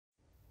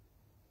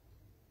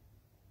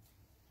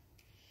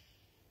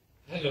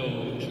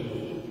Hello to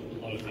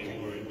all of you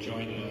who are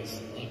joining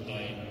us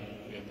online.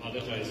 We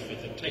apologise for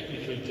the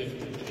technical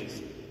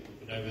difficulties.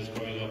 When I was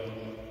growing up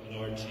on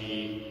RT,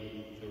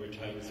 there were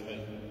times when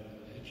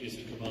it used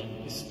to come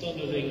on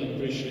Stunneling and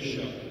British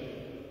Show.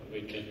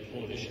 We'd get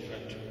Polish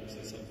cartoons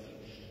or something.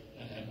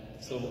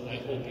 So I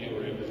hope you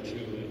were able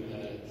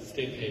to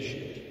stay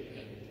patient,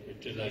 and we're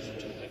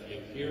delighted to have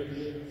you here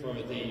for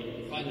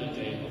the final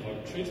day of our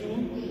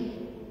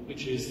Triduum,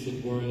 which is the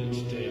World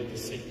Day of the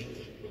Sick.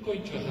 We're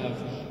going to have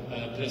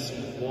a blessing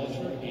of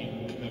water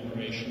in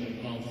commemoration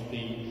of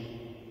the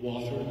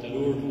water, the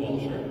Lourdes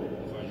water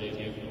of Our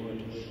Lady of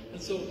Lourdes. And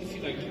so if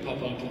you'd like to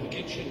pop out to the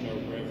kitchen or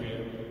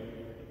wherever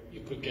you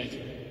could get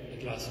a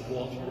glass of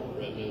water or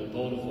a little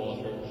bowl of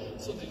water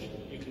so that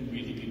you can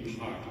really be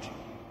part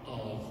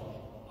of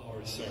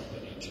our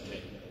ceremony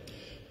today.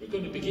 We're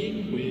going to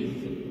begin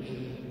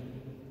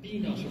with Be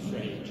Not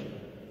Afraid.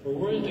 For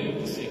World Day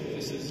of the Sick,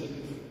 this is a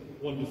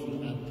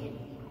wonderful anthem.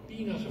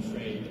 Be not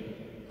afraid.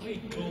 I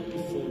go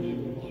before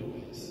you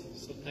always.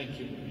 So thank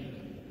you, Marina.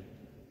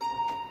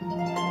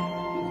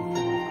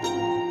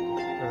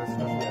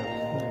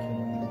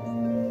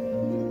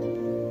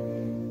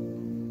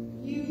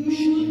 You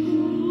shall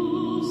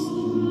cross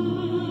the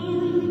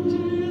barren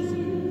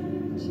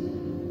desert,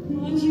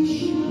 but you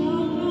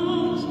shall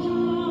not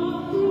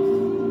die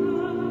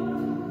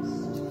of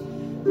thirst.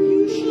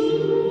 You shall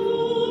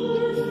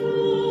wander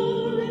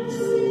far in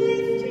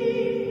safety,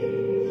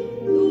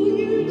 though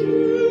you do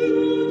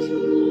not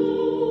know.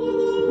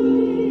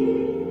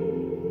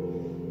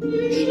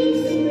 You shall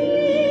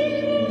speak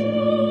your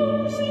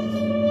arms in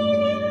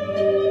foreign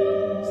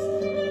lands,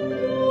 and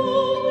go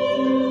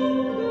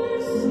wherever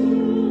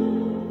sound.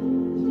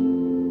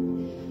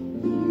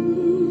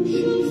 You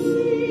shall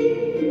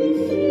seek the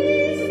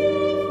face of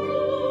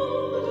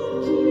God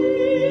and Be not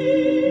afraid.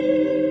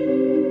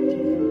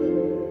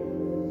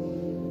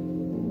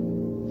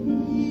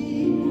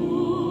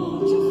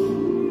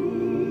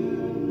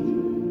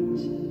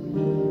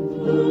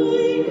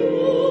 I go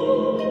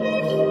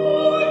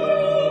before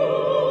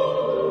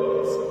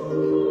yours.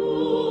 Come,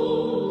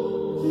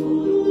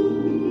 follow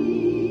me,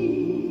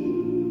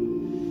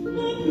 and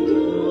I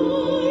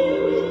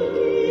will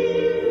give you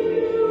rest.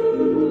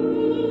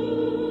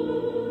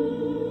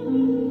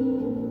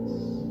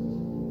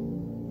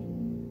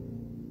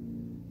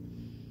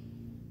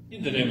 In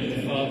the name of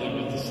the Father, and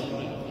of the Son,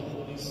 and of the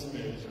Holy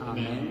Spirit.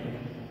 Amen.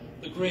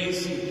 The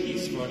grace and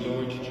peace of our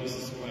Lord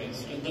Jesus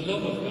Christ, and the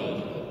love of God,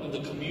 and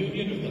the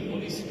communion of the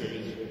Holy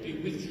Spirit be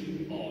with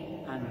you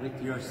all. And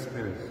with your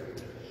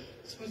spirit.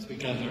 So as we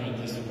gather on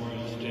this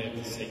World Day of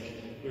the Sick,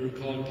 we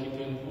recall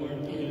people who are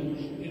ill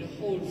in a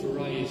whole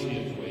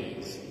variety of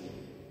ways.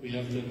 We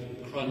have the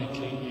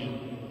chronically ill.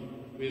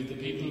 We have the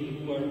people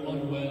who are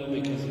unwell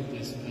because of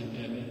this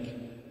pandemic.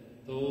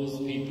 Those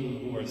people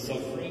who are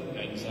suffering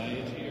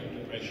anxiety or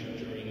depression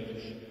during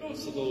it, but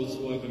also those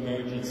who have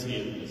emergency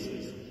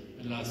illnesses.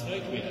 And last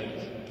night we had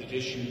a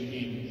petition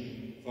in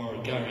for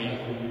Gary,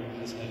 who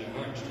has had a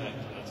heart attack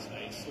last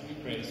night, so we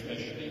pray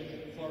especially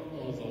for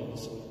all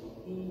those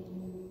who,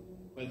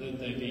 whether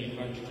they be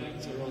heart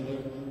attacks or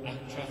other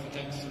traffic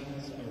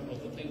accidents or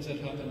other things that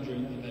happen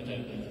during the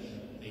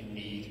pandemic, they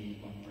need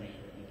our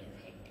prayer and our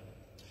help.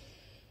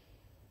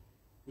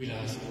 We'll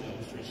ask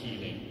God for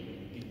healing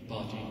in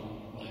body,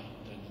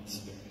 mind and in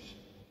spirit.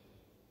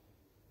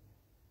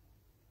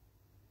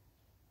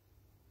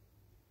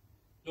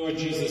 Lord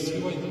Jesus,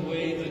 you are the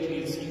way that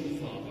leads to the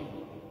Father.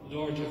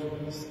 Lord,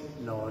 have mercy.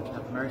 Lord,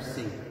 have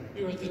mercy.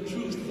 You are the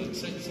truth that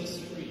sets us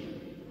free.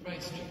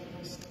 Christ, have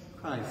mercy.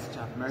 Christ,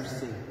 have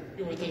mercy.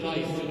 You are the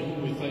life in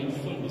whom we find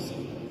fullness of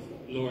life.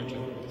 Lord,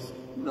 have mercy.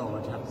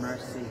 Lord, have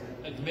mercy.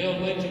 And may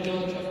Almighty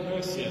God have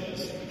mercy on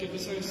us, forgive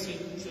us our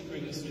sins, and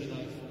bring us to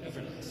life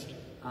everlasting.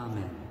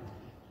 Amen.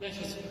 Let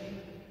us pray.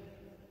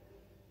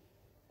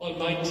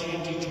 Almighty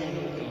and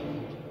eternal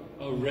God,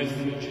 our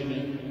refuge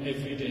in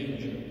every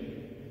danger,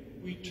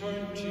 we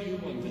turn to you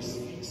on this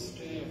feast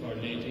day of Our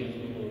Lady of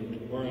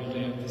Lourdes, World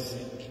Day of the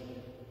Sick,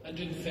 and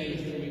in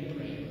faith we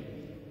pray.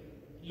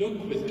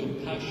 Look with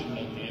compassion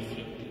on the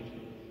afflicted.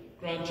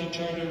 Grant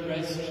eternal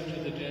rest to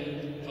the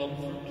dead,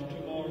 comfort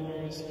to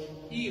mourners,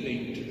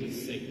 healing to the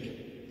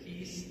sick,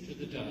 peace to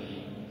the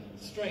dying,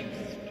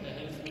 strength to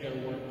healthcare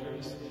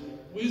workers,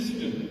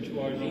 wisdom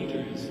to our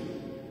leaders,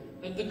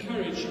 and the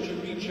courage to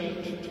reach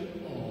out to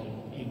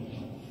all in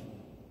love,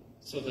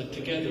 so that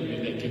together we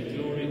may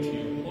give glory to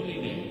your holy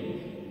name,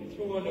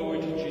 through our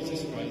Lord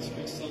Jesus Christ,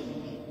 your Son,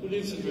 who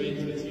lives and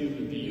reigns with you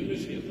in the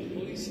unity of the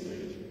Holy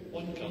Spirit,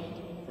 one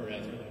God,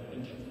 forever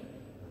and ever.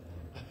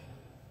 Amen.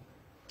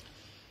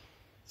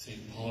 St.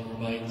 Paul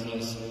reminds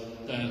us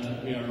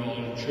that we are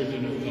all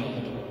children of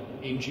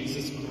God. In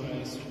Jesus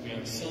Christ, we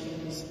are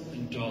sons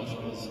and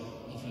daughters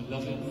of a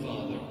loving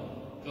Father,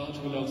 God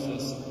who loves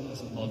us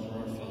as a mother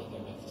or father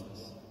loves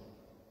us.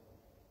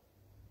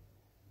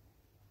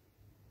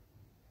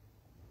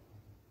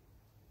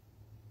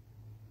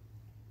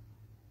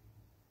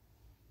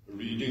 A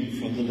reading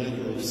from the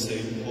letter of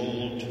St.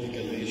 Paul to the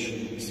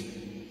Galatians.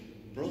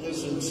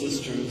 Brothers and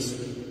sisters,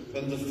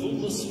 when the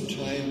fullness of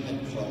time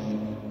had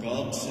come,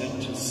 God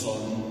sent his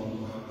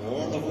Son,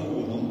 born of a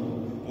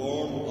woman,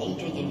 born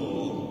under the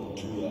law,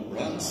 to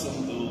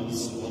ransom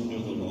those under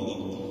the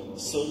law,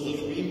 so that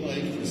we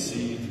might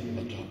receive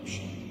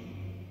adoption.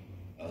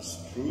 As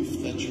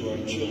proof that you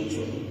are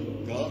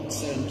children, God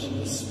sent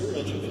the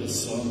Spirit of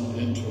his Son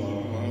into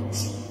our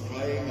hearts,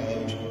 crying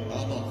out,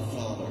 Abba,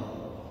 Father.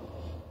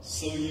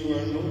 So you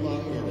are no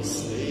longer a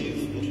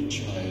slave, but a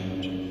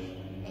child,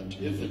 and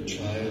if a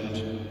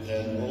child,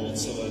 then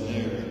also an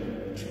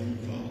heir through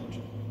God.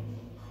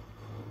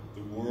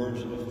 The word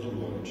of the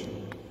Lord.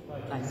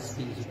 Thanks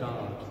be to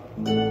God.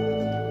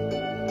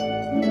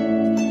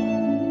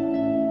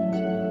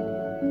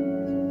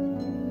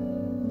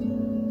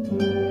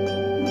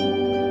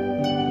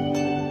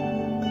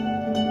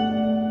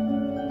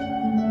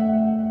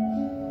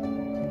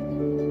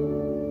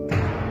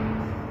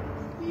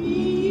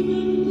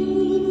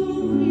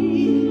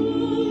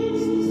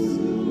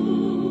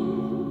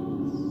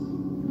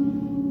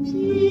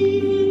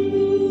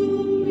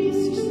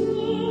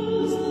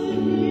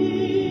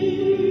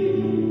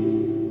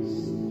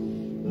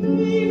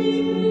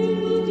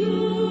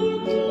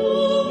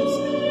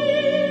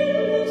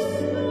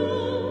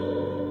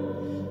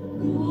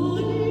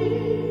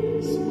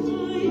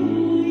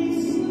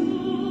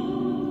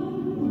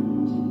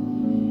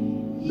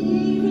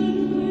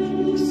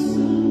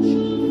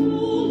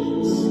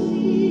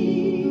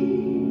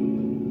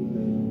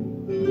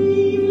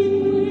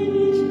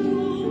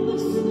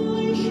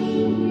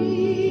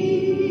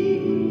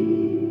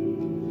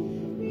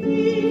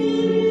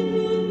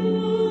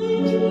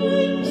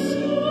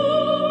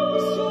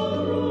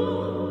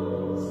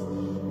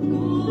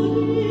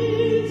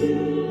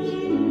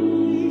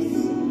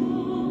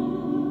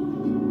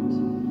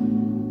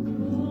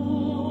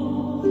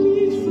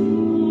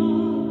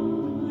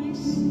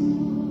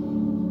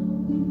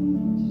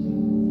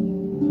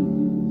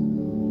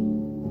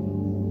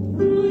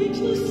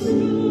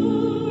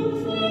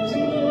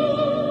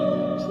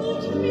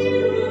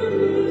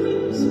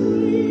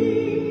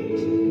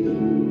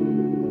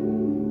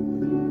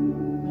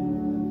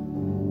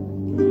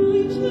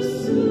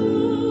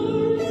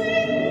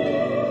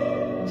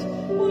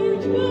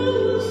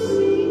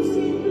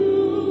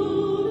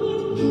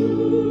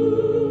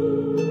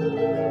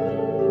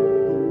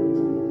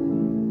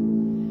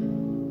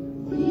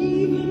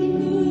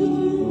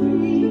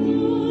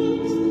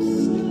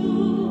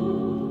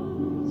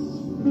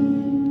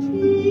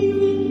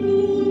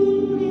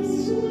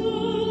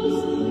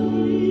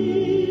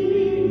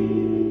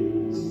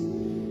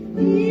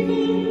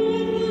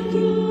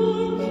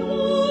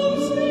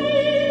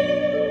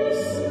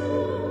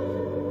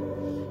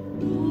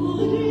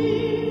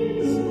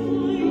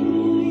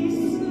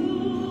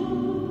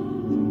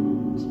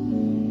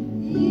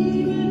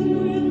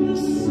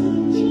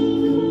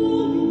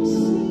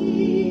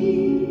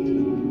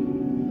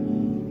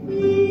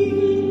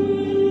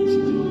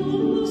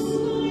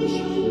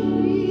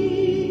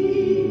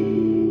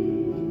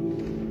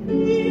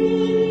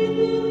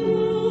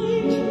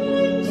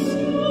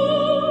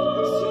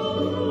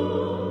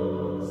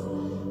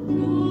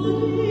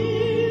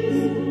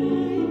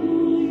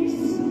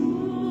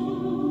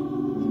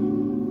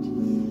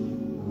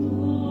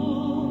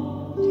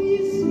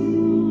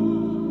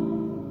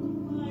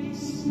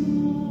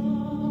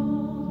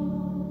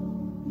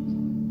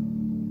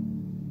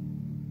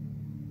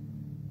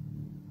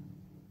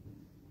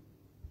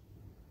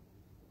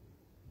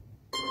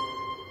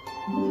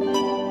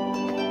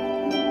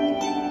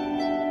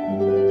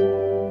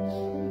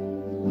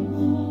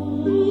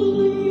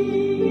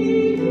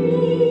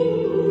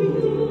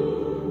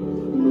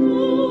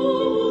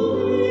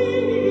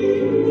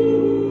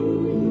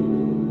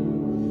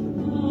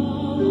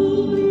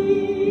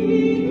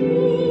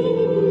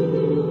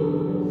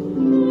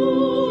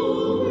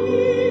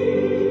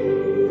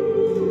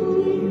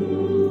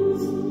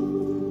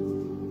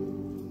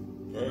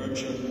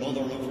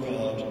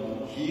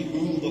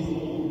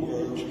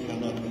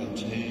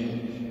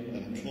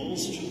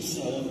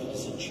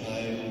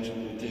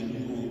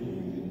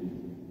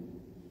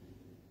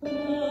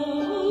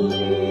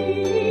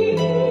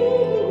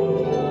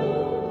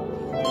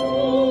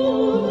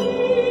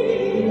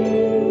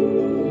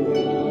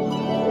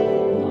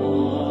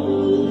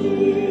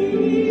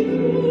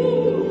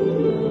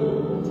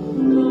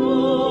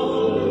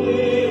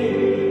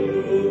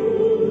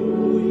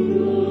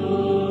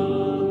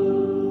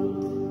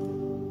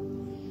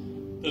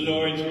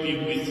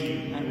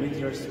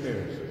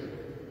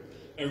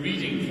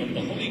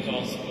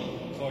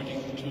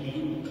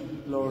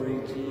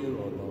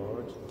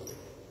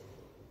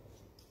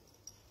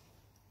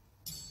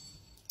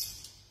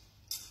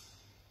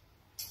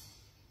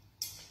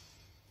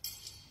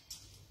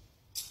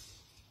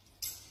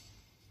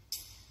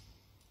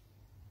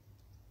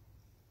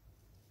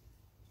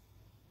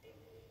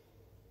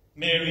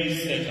 Mary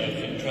set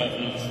out in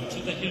travels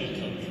to the hill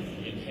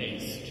country in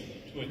haste,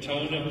 to a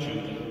town of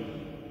Judah,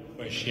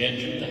 where she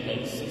entered the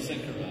house of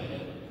Zechariah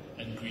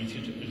and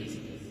greeted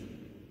Elizabeth.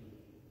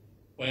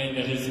 When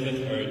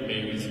Elizabeth heard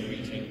Mary's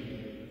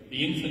greeting,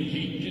 The infant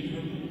leaped in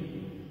her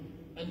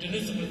womb, and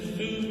Elizabeth,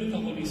 filled with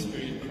the Holy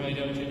Spirit, cried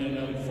out in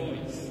a loud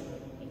voice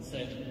and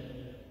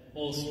said,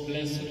 Most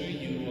blessed are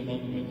you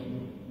among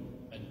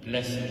women, and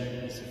blessed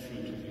is the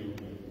fruit of your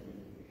womb.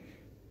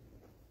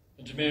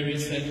 And Mary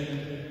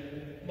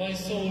said, My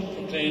soul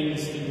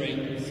proclaims the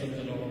greatness of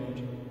the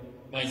Lord.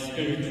 My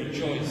spirit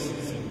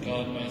rejoices in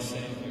God my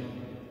Saviour.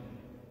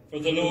 For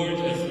the Lord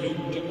has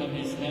looked upon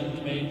his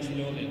handmaid's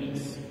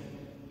lowliness.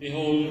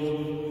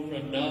 Behold,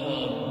 from now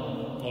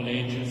on, all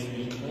ages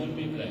will call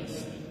me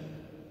blessed.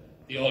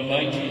 The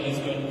Almighty has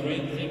done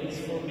great things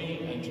for me,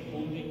 and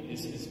holy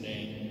is his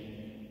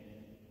name.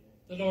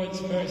 The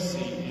Lord's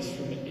mercy is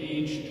from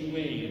age to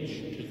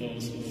age to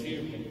those who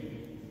fear him.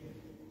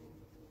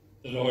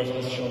 The Lord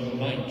has shown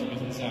might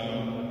with his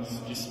arms,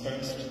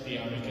 dispersed the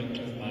arrogant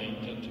of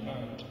mind and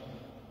heart.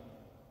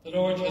 The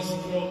Lord has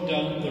thrown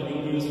down the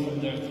rulers from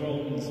their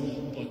thrones,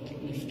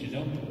 but lifted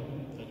up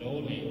the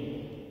lowly.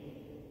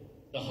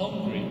 The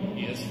hungry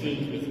he has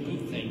filled with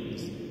good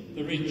things,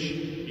 the rich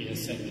he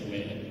has sent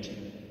away empty.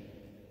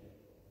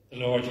 The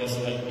Lord has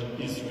helped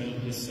Israel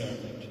his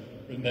servant,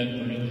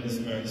 remembering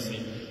his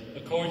mercy,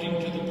 according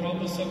to the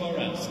promise of our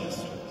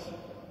ancestors,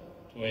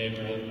 to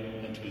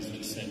Abraham and to his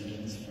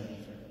descendants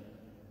forever.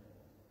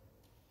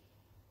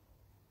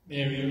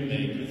 Mary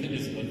remained with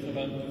Elizabeth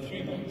about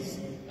 3 months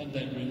and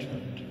then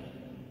returned.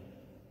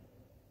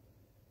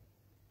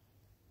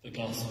 The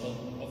Gospel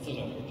of the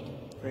Lord.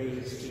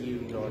 Praise to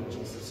you, Lord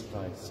Jesus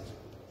Christ.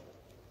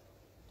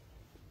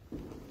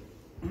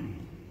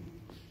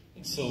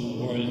 And so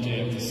World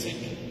Day of the Sick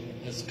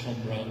has come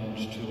round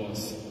to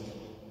us.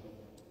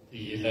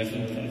 The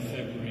 11th of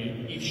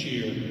February each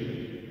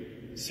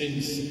year,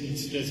 since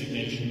its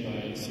designation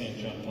by St.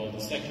 John Paul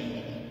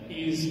II,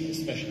 is a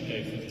special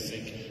day for the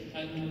sick.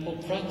 And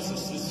Pope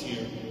Francis this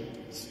year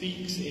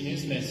speaks in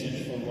his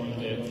message for World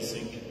Day of the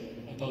Sick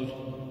about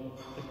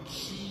the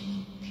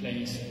key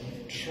place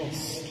of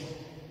trust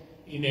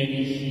in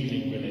any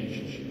healing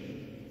relationship.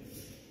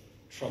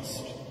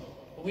 Trust.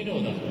 And we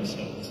know that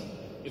ourselves.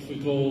 If we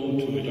go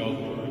to a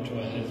doctor or to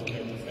a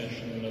healthcare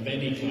professional of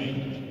any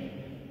kind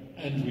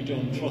and we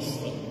don't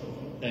trust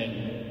them,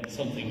 then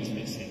something is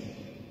missing.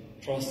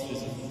 Trust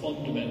is a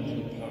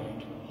fundamental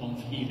part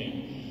of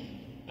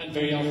healing. And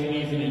very often,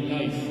 even in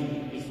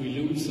life, if we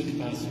lose the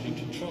capacity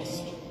to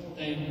trust,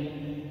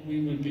 then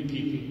we will be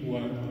people who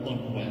are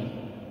unwell.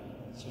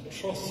 So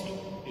trust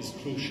is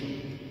crucial.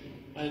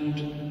 And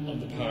on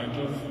the part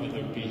of whether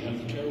it be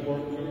healthcare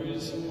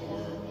workers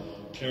or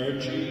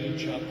clergy,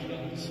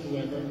 chaplains,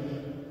 whoever,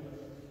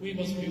 we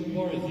must be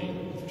worthy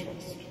of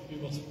trust. We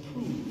must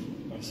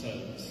prove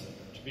ourselves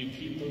to be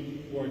people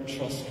who are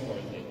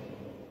trustworthy,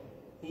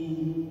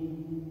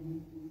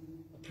 who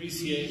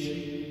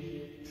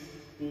appreciate,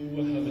 who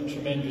have a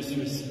tremendous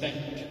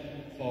respect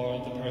for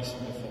the person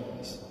before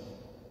us,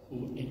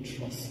 who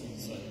entrust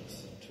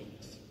themselves to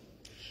us.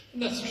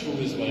 And that's true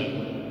as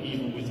well,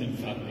 even within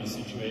family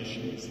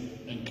situations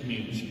and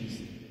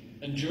communities.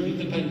 And during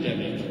the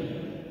pandemic,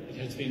 it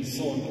has been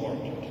so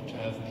important to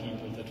have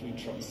people that we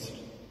trust.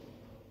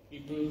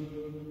 People,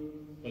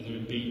 whether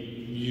it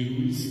be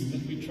news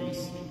that we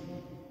trust,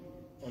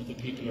 or the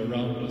people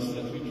around us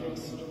that we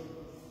trust,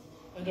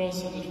 and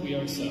also that we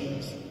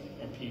ourselves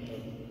are people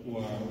who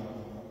are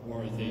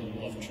worthy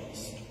of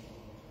trust.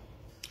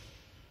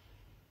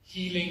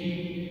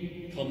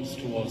 Healing comes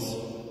to us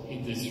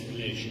in this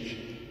relationship.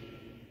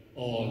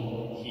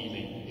 All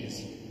healing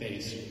is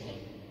based on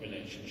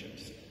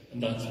relationships.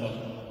 And that's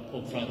what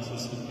Pope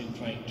Francis has been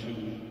trying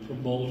to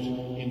promote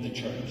in the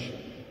Church.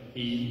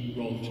 He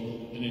wrote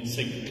an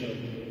encyclical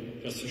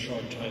just a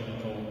short time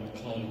ago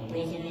called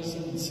Brothers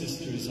and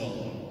Sisters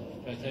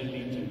All,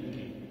 Fratelli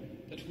Tutti,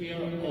 that we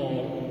are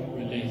all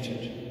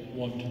related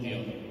one to the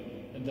other,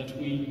 and that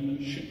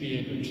we should be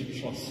able to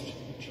trust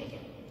each other,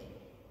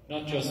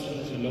 not just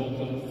at a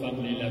local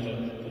family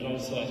level, but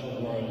also at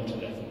a world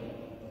level.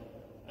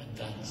 And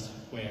that's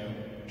where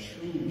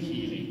true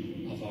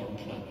healing of our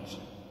planet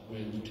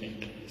will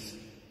take place.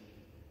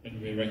 When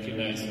we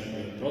recognise that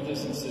we're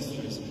brothers and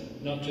sisters,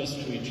 not just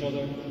to each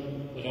other,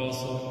 but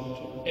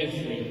also to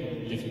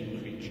every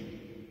living creature.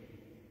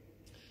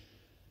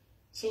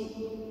 So,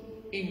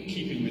 in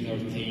keeping with our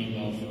theme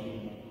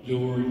of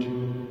Lourdes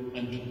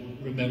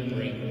and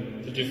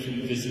remembering the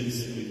different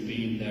visits we've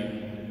been there,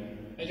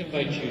 I'd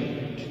invite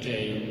you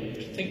today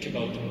to think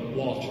about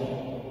water,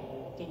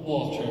 the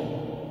water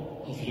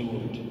of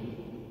Lourdes.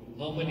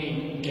 How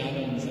many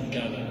gallons and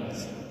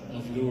gallons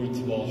of Lourdes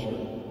water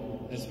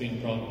has been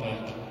brought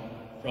back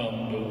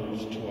from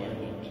Lourdes to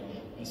Ireland?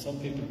 Now, some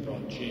people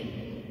brought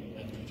gin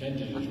and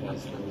pretended it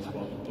was Lourdes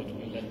water, but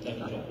we let that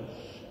go.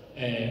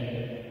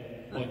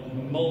 But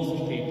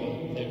most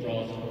people, they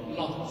brought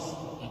lots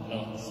and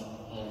lots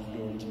of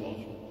Lourdes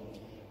water.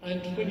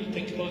 And when you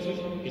think about it,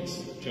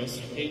 it's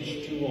just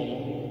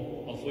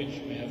H2O, of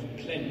which we have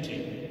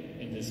plenty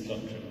in this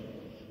country.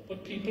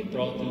 But people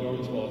brought the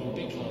Lourdes water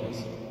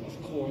because,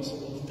 of course,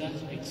 of that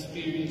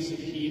experience of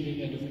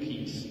healing and of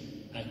peace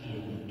at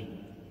Lourdes.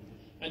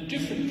 And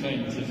different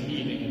kinds of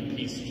healing and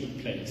peace took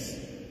place.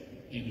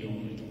 in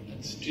Lourdes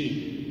and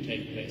still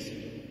take place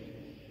in Lourdes.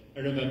 I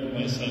remember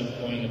myself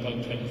going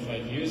about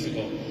 25 years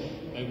ago.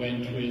 I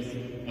went with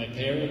my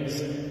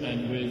parents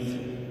and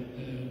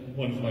with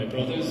one of my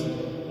brothers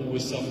who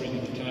was suffering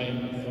at the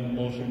time from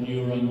motor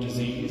neuron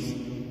disease,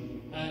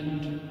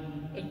 and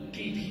a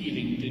deep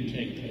healing did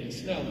take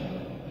place. Now,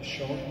 a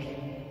short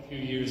few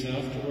years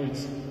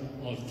afterwards,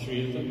 all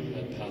three of them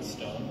had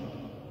passed on,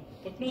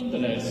 but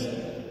nonetheless,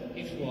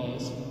 it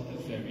was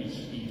a very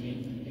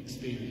healing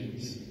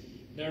experience.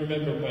 And I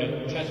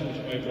remember chatting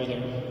to my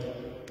brother,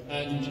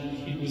 and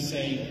he was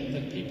saying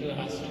that people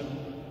asked him,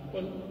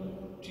 well,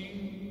 do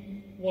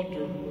you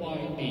wonder why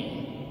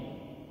me?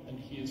 And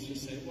he used to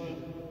say, well,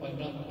 why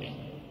not me?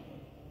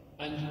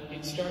 And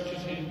it started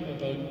him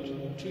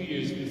about 2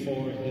 years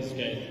before his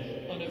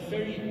death on a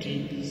very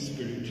deep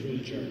spiritual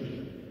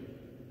journey.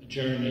 A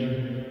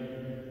journey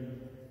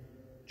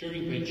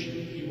during which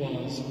he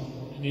was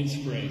an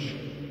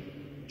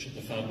inspiration to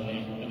the family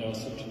and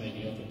also to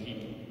many other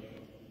people.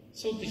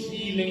 So the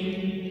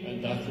healing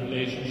and that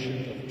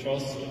relationship of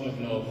trust and of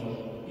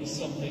love is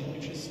something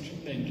which is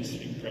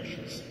tremendously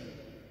precious.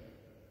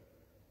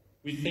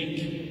 We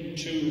think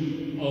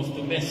too of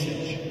the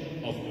message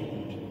of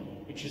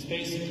Lourdes, which is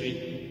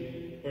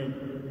basically where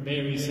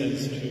Mary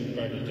says to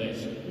Bernadette,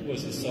 who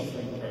was a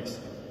suffering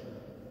person,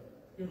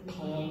 you're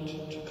called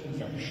to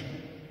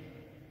conversion,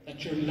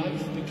 that your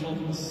life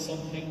becomes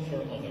something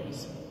for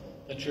others,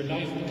 that your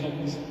life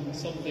becomes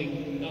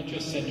something not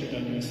just centred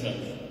on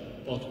yourself,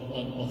 but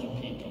on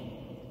other people.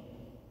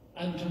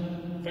 And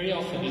very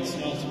often it's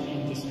not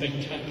in the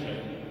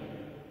spectacular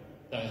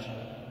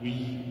that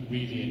we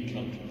really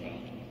encounter God.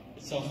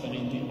 It's often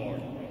in the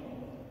ordinary.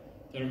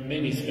 There are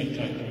many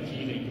spectacular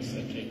healings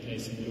that take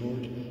place in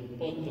Lourdes,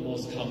 but the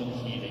most common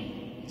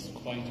healing is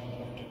quite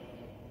ordinary.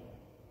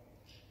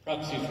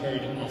 Perhaps you've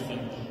heard often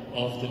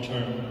of the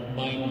term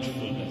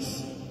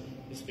mindfulness.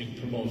 It's been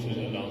promoted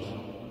a lot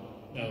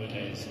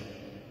nowadays,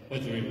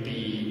 whether it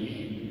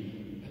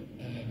be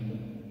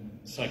in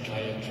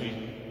psychiatry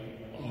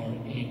or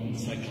in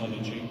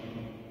psychology,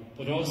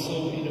 but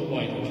also in a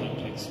wider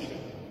context too.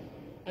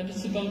 And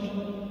it's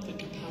about the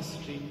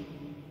capacity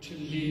to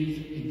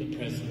live in the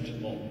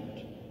present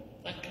moment.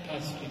 That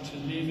capacity to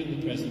live in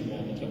the present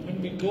moment. And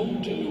when we go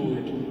to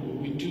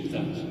Lourdes, we do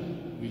that.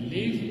 We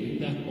live in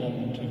that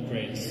moment of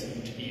grace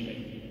and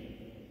healing.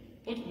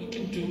 But we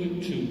can do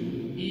it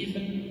too,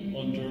 even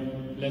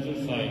under level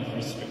 5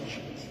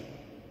 restrictions.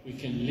 We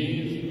can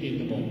live in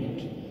the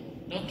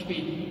moment. Not to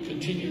be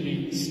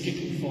continually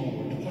skipping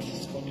forward. What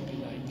is it going to be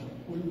like?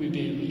 Will we be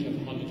able to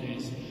have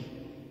holidays?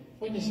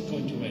 When is it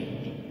going to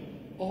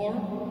end? Or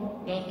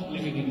not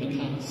living in the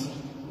past.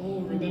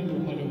 Oh, remember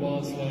what it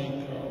was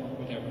like, or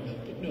whatever.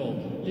 But no,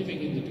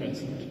 living in the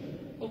present.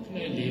 How can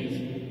I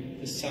live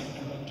the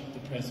sacrament of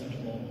the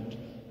present moment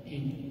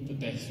in the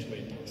best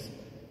way possible?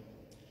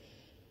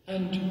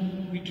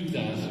 And we do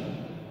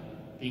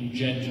that being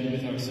gentle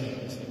with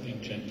ourselves and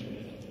being gentle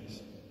with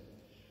others.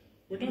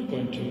 We're not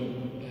going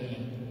to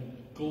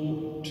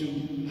go to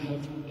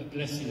have a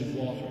blessing of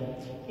water,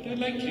 but I'd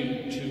like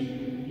you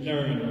to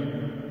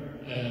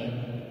learn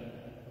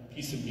a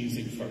piece of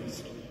music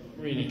first.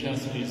 Marina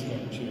Cassidy is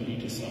going to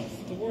lead us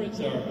off. The words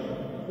are,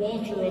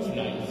 water of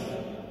life,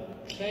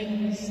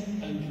 cleanse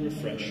and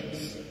refresh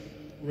us,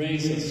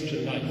 raise us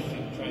to life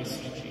in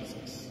Christ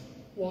Jesus.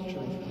 Water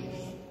of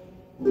life.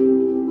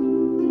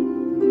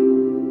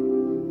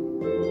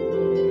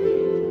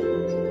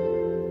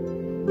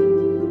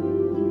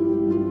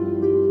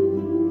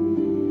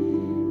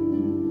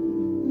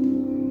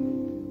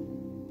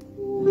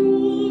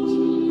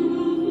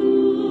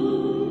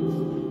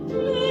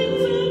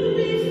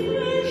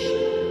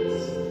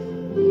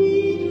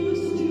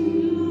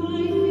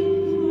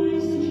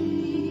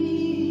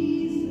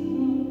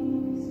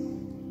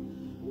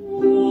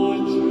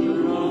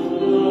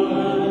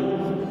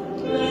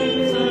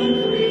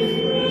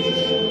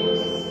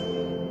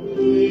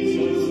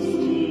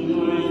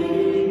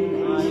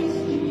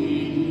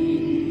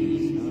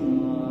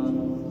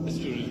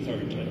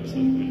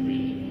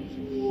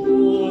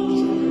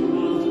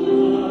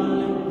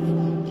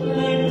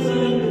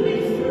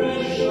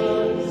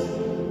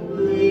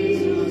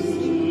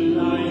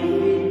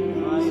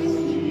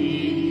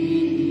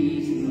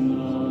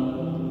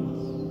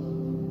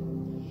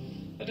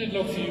 I'd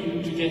love for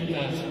you to get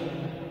that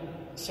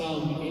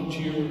song into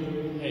your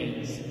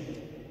heads.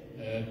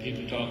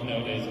 People talk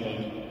nowadays about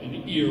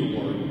an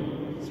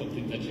earworm,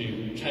 something that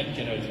you can't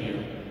get out of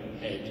your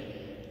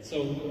head.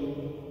 So,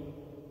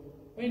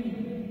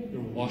 when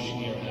you're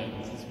washing your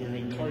hands, as we're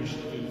encouraged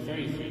to do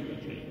very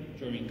frequently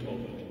during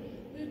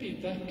COVID, maybe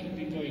that can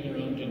be going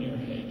around in your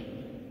head.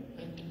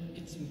 And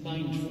it's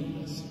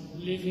mindfulness,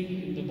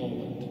 living in the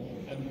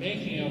moment, and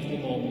making of the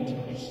moment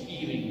a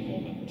healing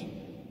moment.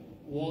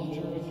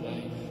 Water of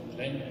life,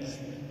 cleanse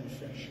and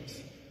refresh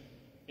us.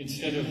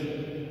 Instead of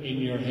in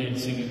your head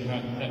singing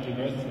happy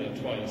birthday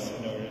twice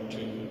in order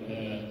to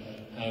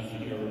have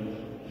your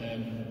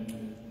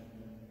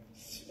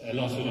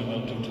allotted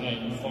amount of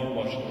time for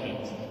washing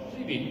hands,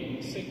 maybe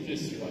sing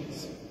this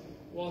twice.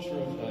 Water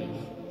of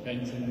life,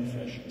 cleanse and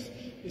refresh us.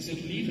 Is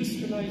it lead us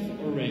to life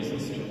or raise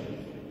us to life?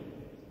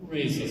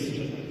 Raise us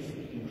to life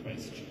in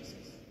Christ Jesus.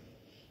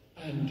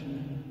 And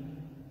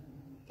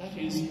that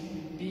is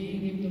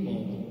being in the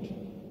moment.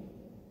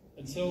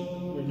 And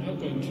so we're now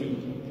going to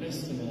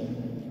bless the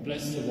moment,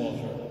 bless the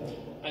water.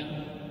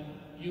 And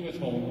you at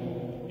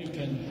home, you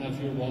can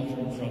have your water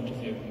in front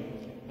of you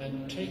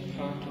and take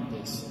part in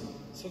this,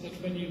 so that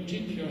when you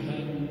dip your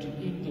hand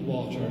in the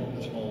water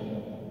at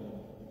home,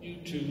 you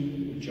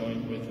too will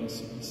join with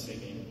us in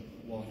singing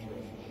Water of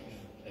Life,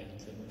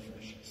 cleanse and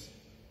refresh us.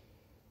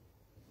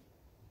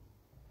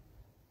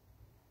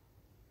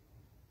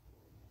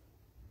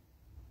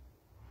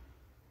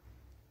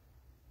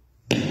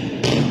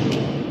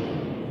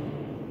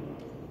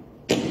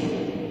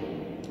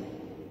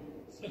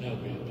 So now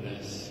we'll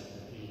bless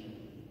the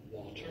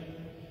water.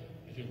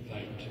 I'd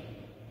invite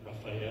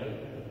Raphael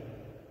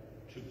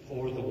to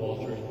pour the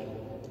water in.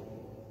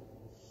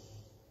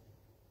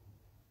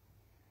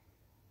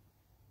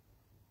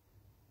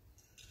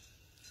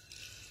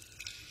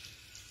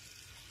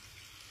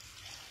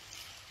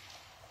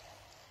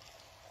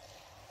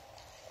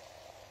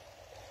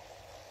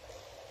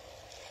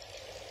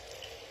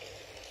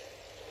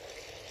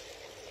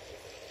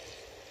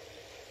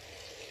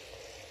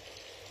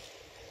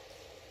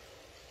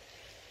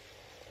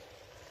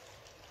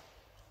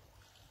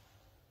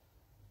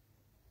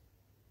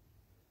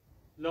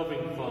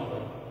 Loving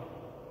Father,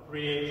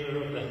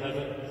 Creator of the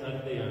heavens and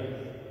the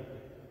earth,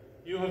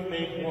 you have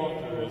made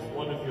water as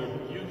one of your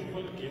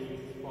beautiful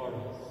gifts for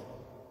us.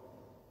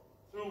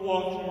 Through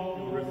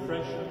water, you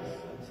refresh us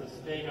and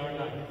sustain our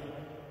life.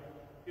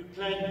 You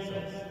cleanse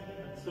us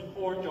and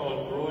support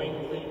all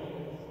growing things.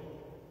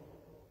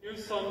 Your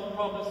Son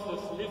promised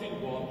us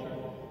living water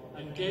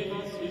and gave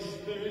us his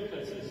Spirit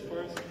as his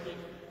first gift.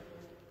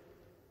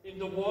 In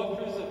the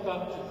waters of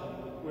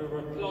baptism, we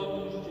were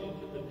plunged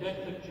into the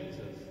death of Jesus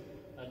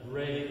and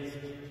raised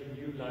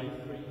to new life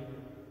for you.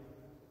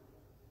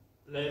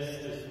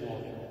 Bless this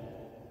water.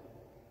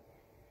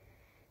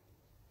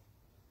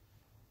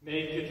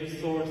 Make it a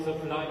source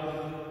of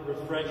life,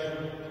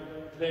 refreshment,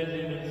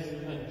 cleanliness,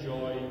 and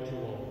joy to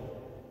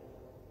all.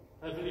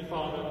 Heavenly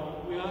Father,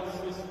 we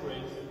ask this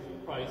grace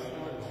through Christ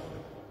our Lord.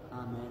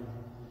 Amen.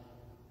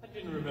 And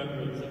in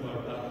remembrance of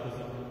our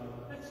baptism,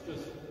 let's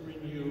just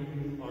renew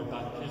our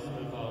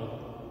baptismal vow,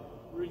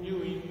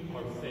 renewing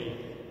our faith.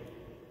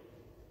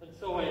 And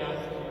so I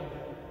ask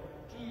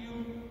you, do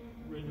you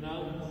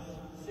renounce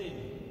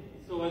sin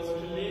so as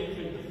to live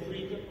in the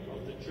freedom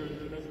of the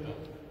children of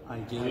God? I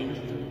do.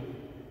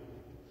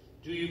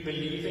 Do you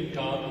believe in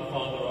God the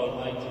Father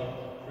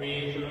Almighty,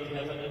 Creator of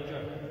heaven and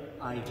earth?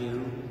 I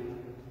do.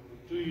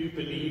 Do you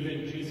believe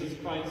in Jesus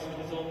Christ,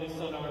 his only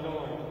Son, our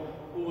Lord,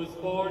 who was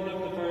born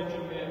of the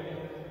Virgin Mary,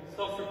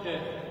 suffered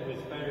death and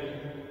was buried,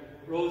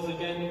 rose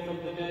again from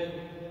the dead,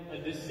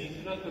 and is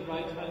seated at the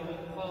right hand of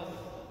the Father?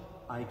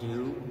 I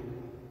do.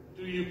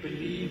 Do you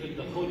believe in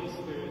the Holy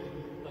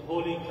Spirit, the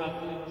Holy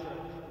Catholic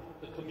Church,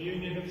 the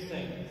communion of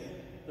saints,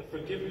 the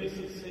forgiveness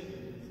of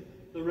sins,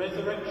 the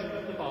resurrection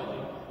of the body,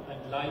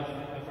 and life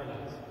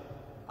everlasting?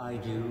 I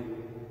do.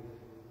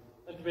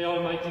 And may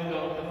Almighty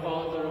God, the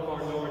Father of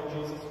our Lord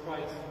Jesus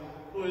Christ,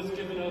 who has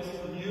given us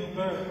new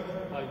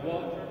birth by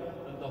water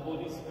and the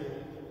Holy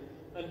Spirit,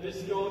 and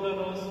bestowed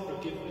on us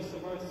forgiveness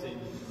of our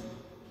sins,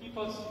 keep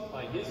us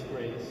by his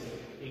grace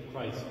in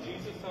Christ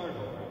Jesus our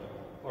Lord,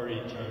 for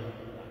eternal life.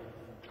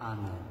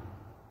 Amen.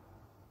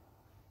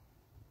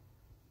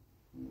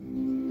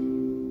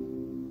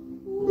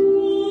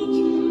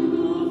 Water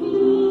of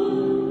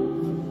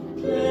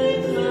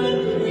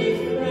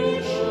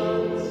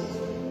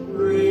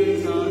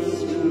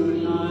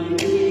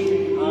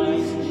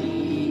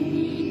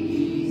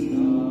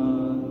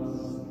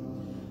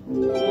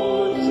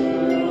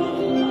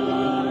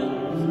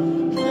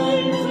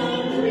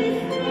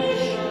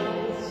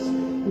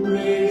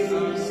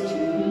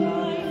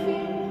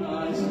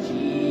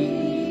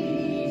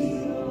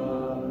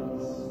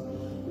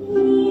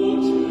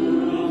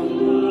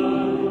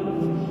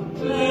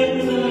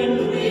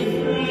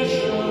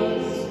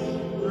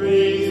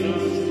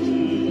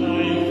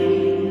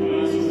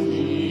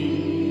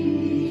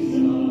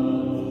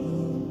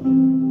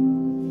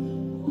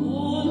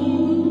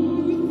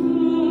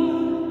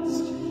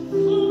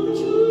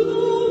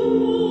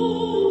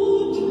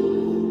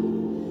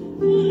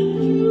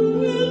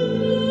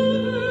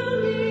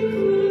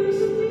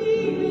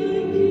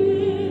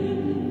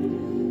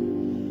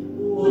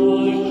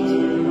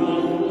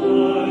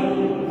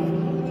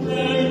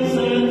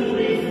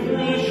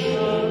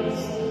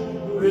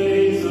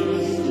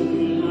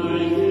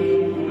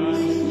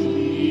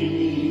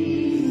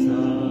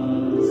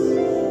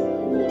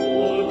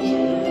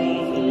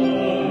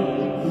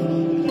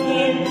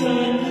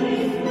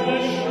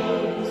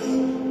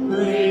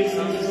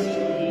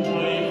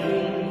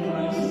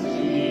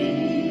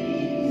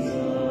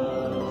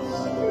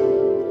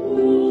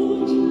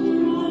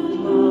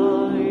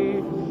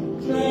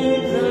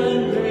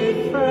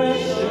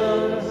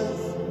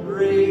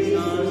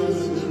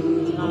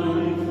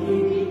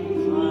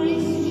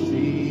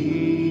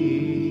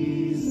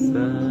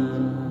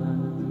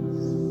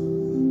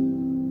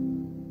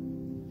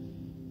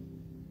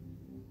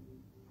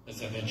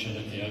mentioned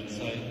at the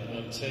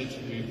outset,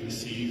 we've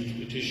received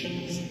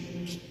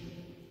petitions,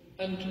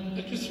 and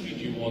I just read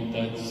you one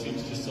that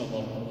seems to sum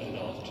up a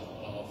lot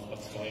of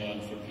what's going on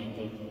for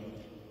people.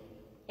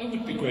 I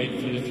would be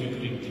grateful if you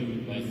could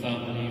include my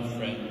family,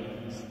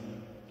 friends,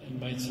 and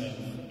myself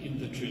in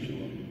the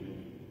Triduum.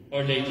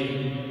 Our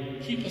Lady,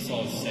 keep us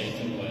all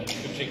safe and well,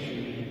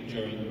 particularly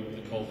during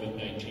the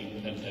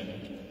COVID-19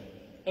 pandemic.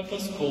 Help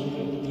us cope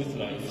with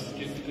life's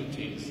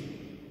difficulties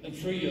and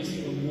free us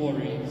from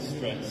worry,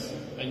 stress,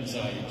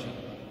 anxiety,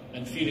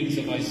 and feelings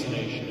of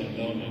isolation and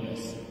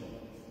loneliness.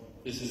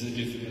 This is a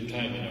difficult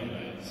time in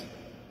our lives.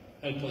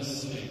 Help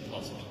us stay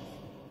positive.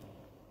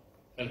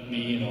 Help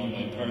me in all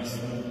my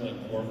personal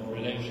and work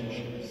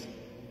relationships.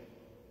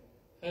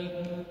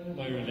 Help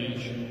my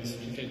relations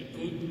to get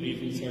good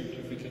leaving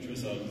certificate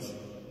results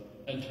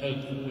and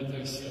help them with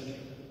their study.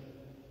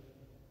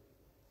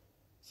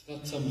 So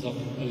that sums up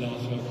a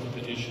lot of the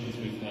petitions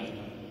we've had.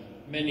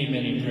 Many,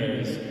 many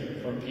prayers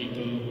for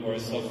people who are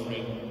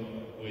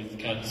suffering with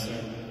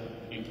cancer,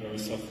 people who are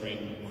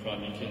suffering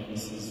chronic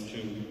illnesses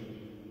too.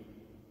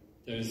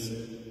 There's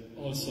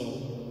also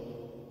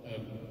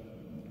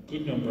a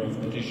good number of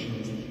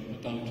petitions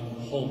about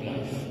home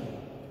life,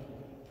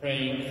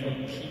 praying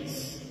for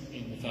peace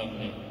in the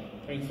family,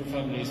 praying for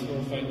families who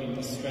are finding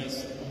the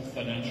stress of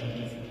financial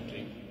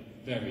difficulty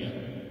very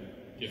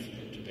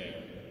difficult to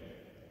bear.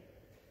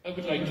 I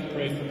would like to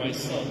pray for my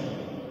son,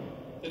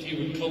 that he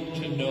would come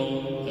to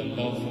know the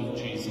love of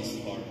Jesus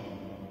for him.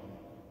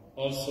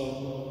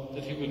 Also,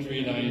 that he would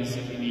realize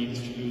that he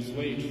needs to lose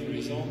weight for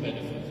his own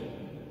benefit,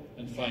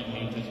 and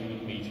finally, that he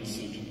would meet a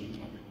suitable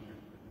partner.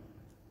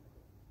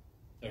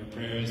 There are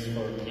prayers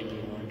for people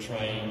who are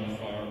trying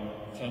for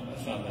a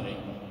family,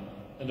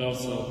 and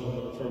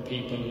also for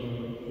people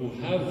who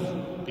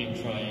have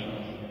been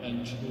trying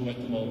and who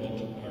at the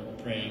moment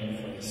are praying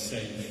for a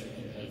safe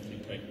and healthy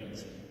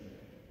pregnancy.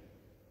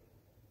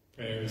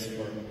 Prayers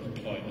for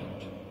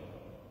employment.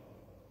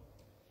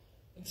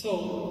 And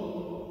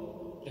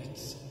so,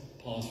 let's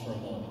pause for a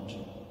moment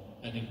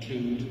and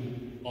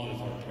include all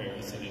of our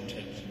prayers and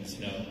intentions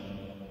now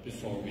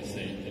before we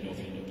say the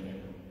Novena prayer.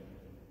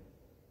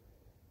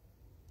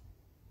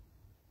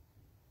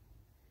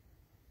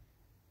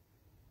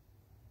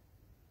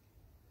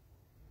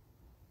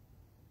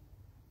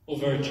 O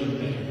Virgin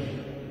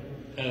Mary,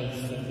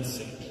 health of the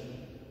sick,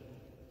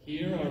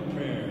 hear our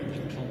prayer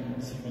that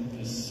comes from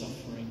this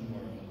suffering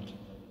world.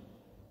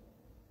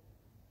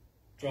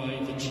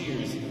 Dry the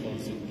tears of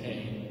those in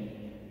pain.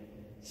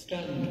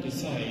 Stand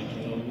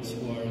beside those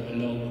who are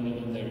alone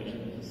in their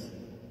illness.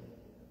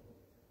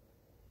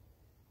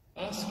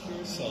 Ask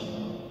your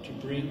Son to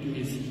bring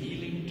his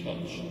healing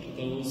touch to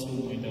those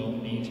whom we know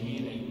need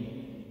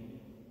healing.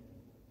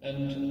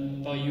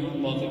 And by your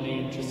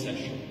motherly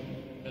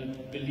intercession,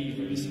 help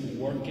believers who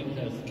work in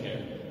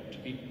healthcare to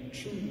be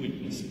true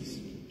witnesses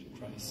to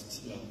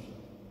Christ's love.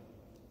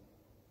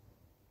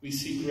 We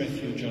seek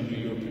refuge under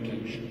your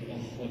protection, O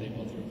Holy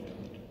Mother of God.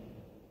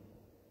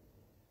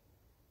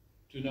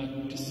 Do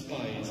not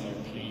despise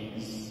our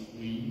pleas,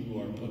 we who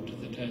are put to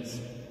the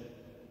test,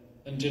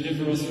 and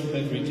deliver us from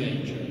every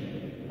danger,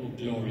 O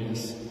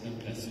glorious and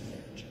blessed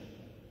Virgin.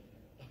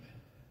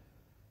 Amen.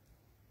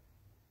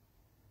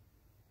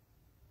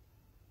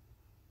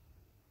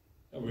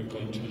 Now we're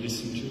going to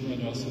listen to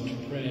and also to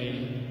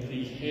pray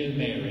the Hail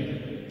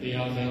Mary, the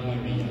Ave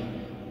Maria,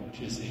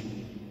 which is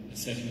in a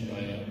setting by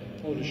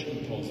a Polish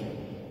composer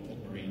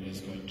that Marina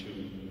is going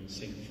to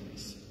sing for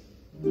us.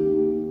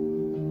 Oh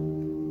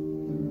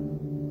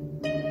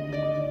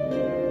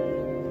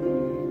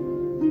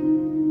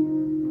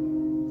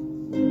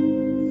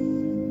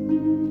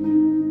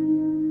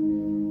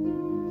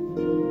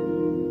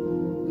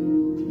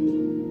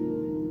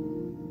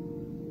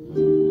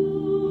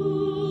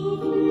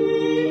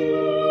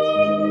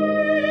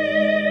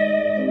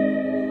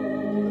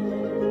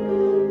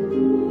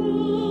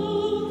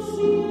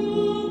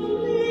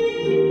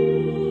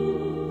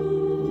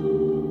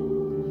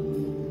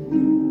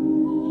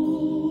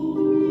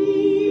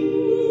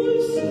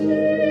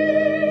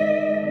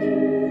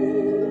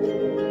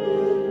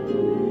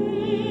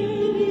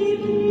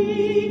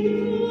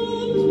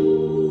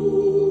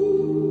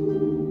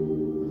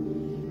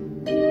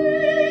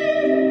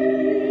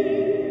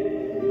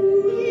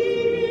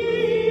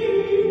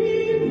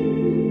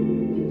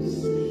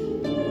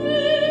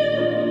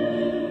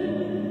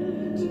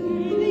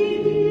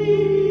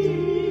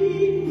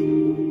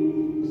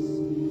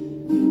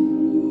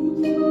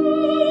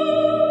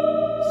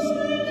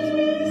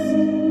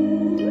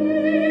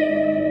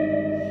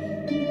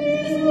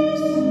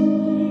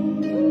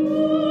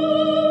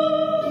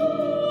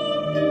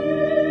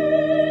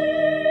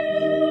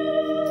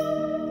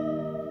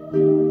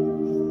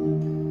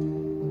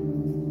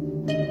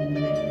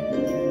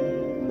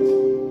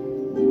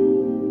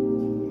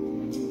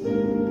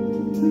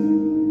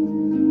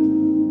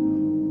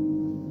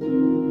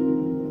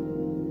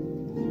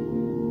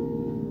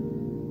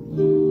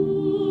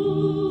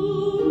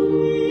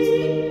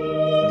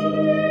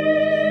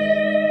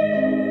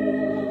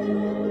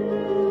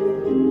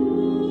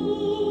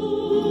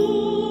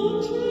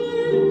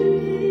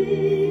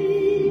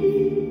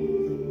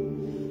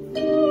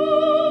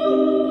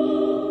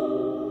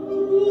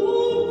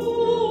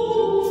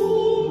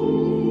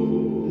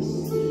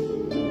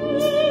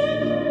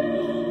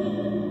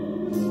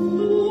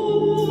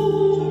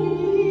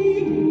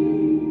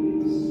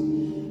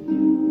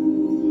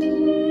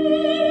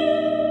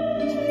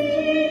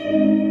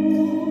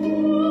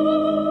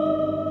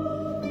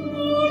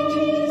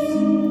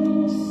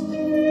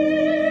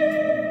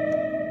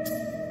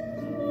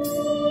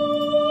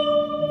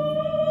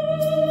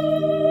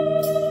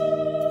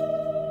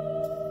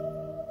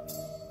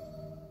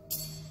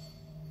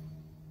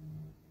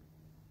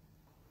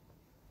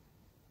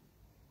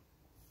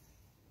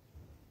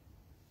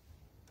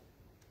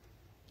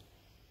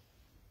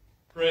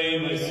Pray,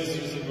 my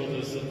sisters and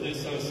brothers, that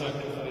this our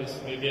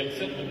sacrifice may be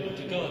acceptable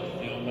to God,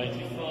 the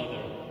Almighty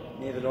Father.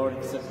 May the Lord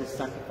accept this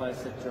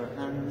sacrifice at your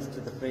hands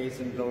to the praise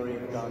and glory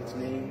of God's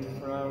name,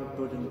 for our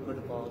good and the good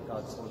of all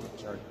God's holy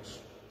church.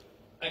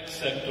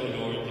 Accept, O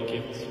Lord, the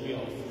gifts we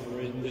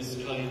offer in this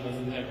time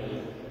of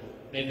peril.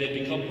 May they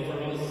become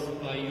for us,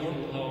 by your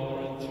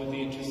power and through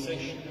the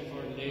intercession of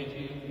Our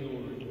Lady of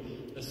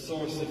Lourdes, a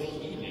source of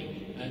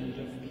healing and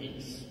of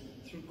peace,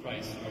 through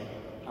Christ our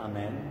Lord.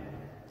 Amen.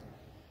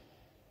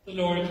 The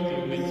Lord be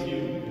with you.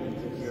 And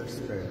with your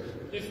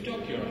spirit. Lift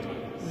up your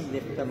hearts. We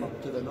lift them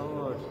up to the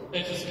Lord.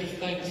 Let us give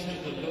thanks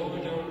to the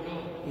Lord our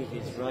God. It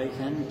is right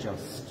and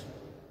just.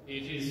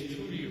 It is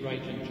truly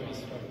right and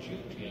just, our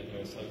duty and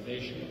our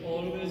salvation,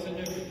 always and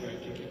everywhere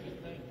to give you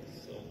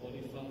thanks, O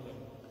Holy Father.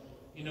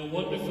 In a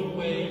wonderful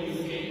way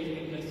you gave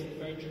the Blessed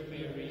Virgin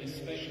Mary a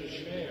special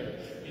share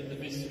in the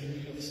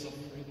mystery of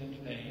suffering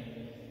and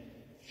pain.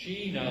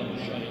 She now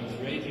shines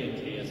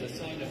radiantly as a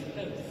sign of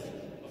health,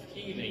 of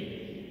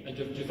healing, and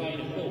of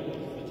divine hope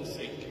for the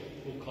sick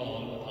who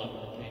call upon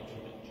her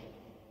patronage.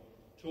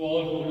 To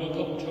all who look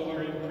up to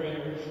her in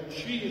prayer,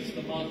 she is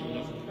the model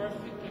of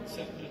perfect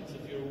acceptance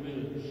of your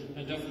will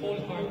and of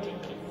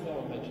wholehearted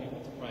conformity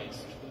with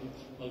Christ,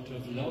 who, out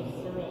of love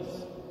for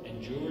us,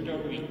 endured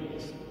our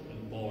weakness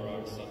and bore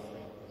our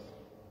sufferings.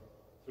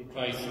 Through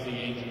Christ, the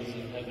angels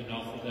of heaven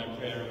offer their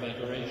prayer of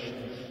adoration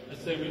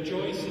as they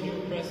rejoice in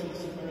your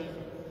presence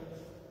forever.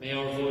 May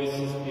our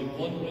voices be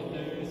one with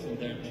theirs in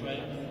their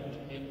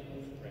triumphant hymn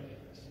of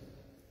praise.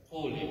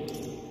 Holy,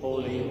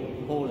 Holy,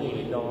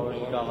 holy Lord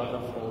God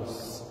of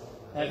hosts,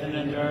 heaven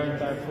and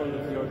earth are full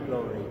of your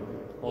glory.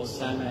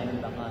 Hosanna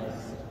in the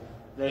highest.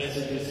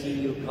 Blessed is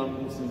he who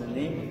comes in the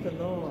name of the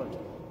Lord.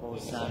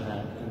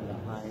 Hosanna in the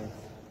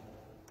highest.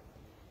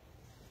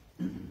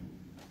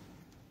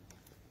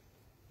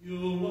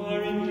 You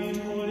are indeed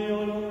holy,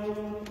 O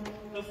Lord,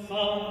 the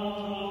fount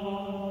of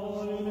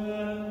all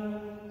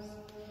holiness.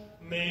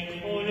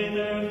 Make holy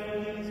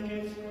therefore these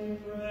gifts we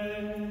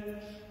pray,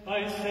 by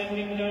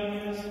sending down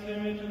your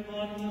Spirit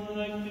upon them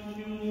like the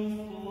dew of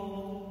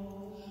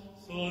fall,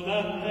 so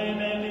that they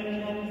may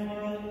become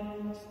for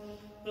us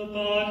the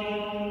body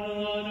and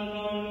blood of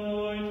our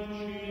Lord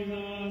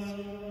Jesus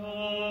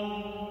Christ.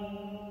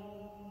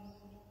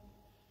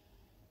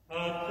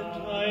 At the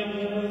time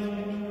he was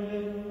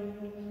betrayed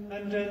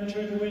and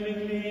entered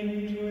willingly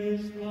into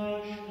his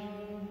passion,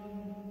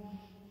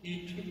 he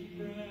took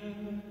bread,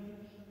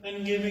 and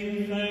giving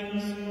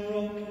thanks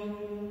broke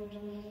it,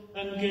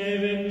 and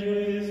gave it to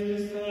his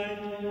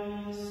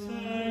disciples,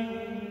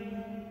 saying,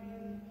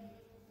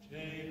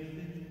 Take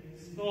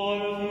this, all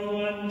of you,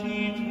 and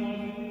eat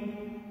of it,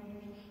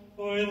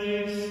 for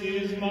this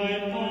is my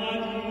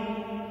body,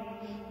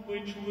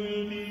 which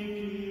will be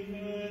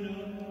given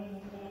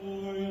up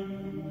for you.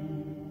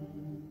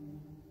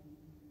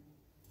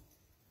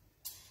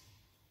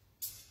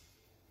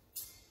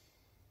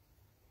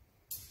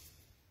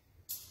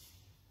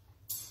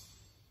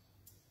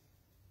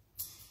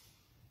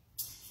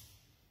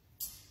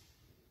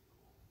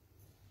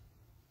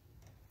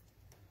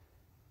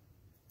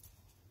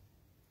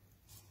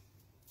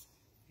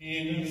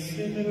 In a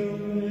similar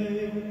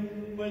way,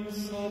 when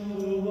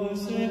supper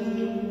was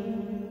ended,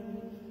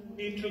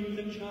 he took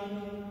the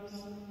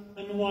chalice,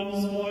 and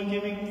once more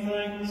giving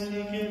thanks,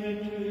 he gave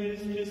it to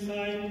his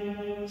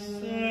disciples,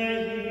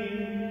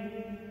 saying,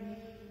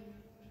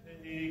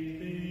 Take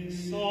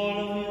this, all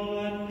of you,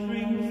 and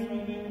drink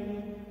from it,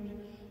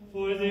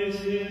 for this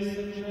is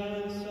the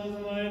chalice of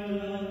my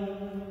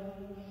blood,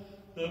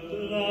 the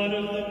blood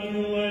of the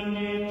new and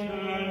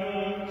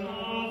eternal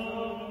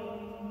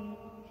covenant,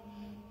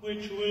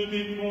 which will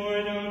be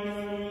poured out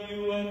for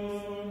you and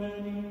for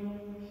many,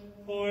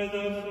 for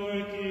the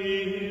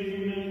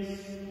forgiveness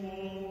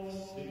of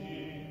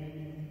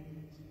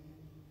sins.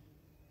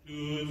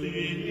 Do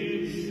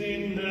this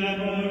in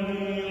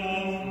memory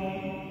of me.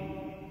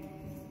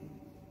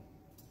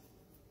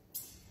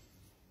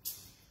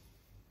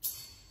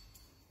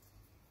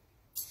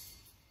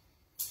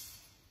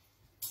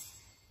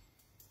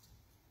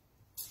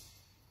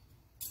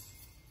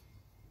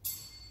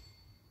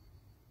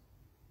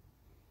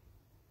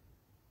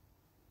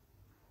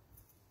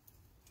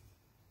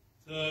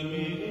 The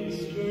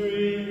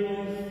mystery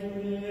of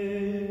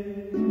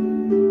faith.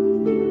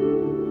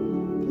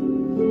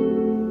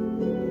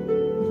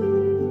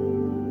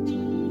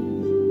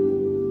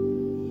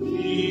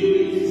 He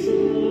is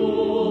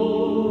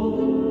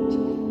Lord,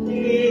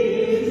 He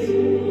is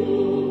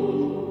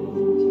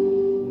Lord,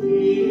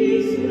 He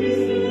is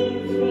risen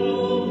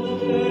from the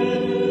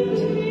dead,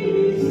 He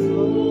is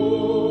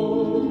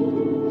Lord.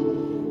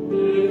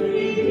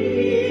 Every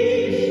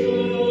knee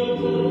shall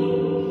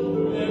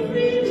bow,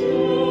 every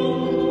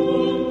tongue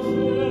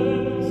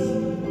confess.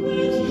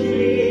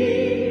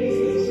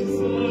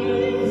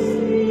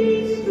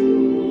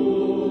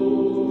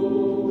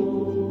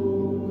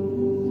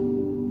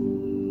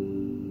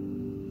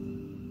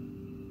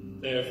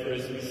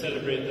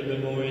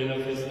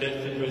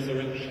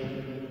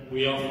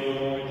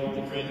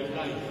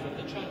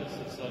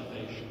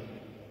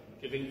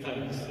 giving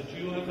thanks that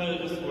you have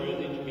held us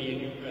worthy to be in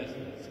your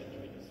presence and to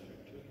minister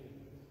to you.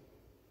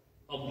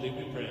 Humbly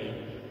we pray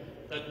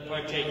that,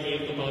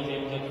 partaking of the body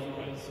and blood of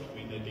Christ,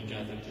 we may be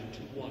gathered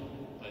into one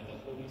by the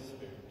Holy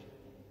Spirit.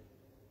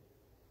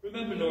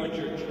 Remember, Lord,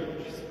 your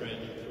church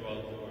spread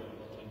throughout the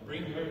world, and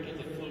bring her to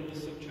the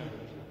fullness of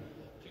charity,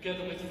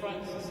 together with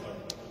Francis, our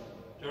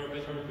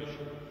Dermot, our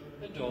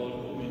bishop, and all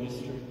who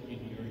minister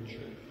in your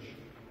church.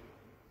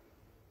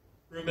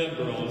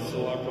 Remember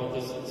also our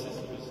brothers and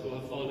sisters who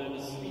have fallen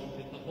asleep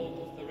in the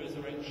hope of the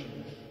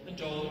resurrection, and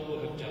all who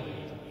have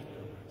died in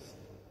your mercy.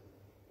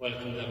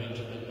 Welcome them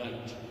into the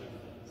light of your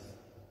face.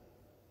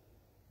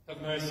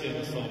 Have mercy on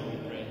us all, we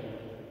pray,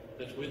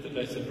 that with the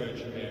Blessed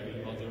Virgin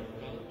Mary, Mother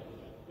of God,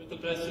 with the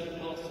blessed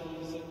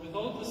apostles, and with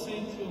all the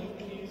saints who have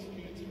pleased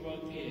you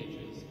throughout the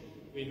ages,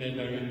 we may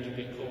merit to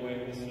be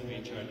co-heirs of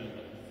eternal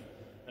life,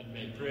 and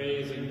may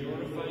praise and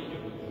glorify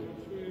you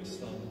through your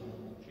Son,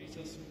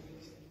 Jesus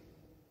Christ.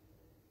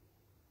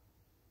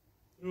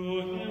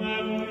 Through him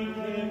and with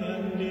him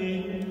and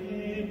in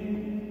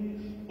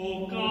him,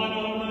 O God,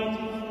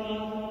 Almighty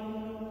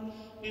Father,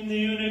 in the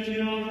unity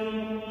of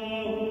the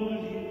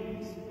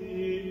Holy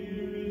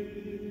Spirit,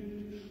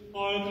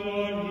 all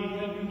glory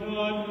and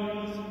honor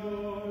is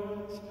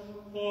yours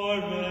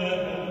forever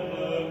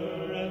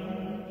and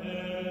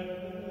ever.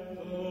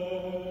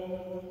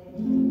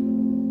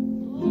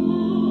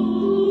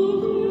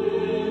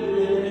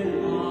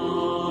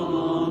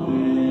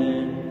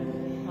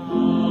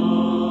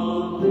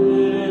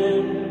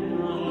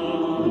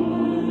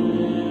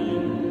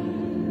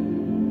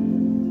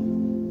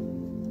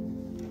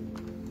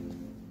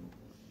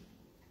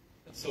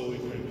 So we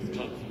pray with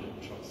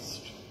confident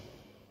trust.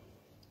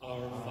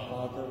 Our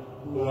Father,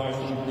 who art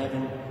in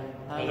heaven,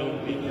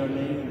 hallowed be your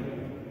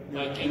name.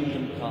 Your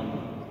kingdom come,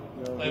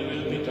 your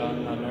will be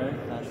done on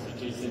earth as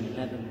it is in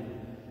heaven.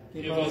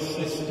 Give us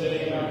this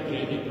day our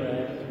daily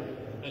bread,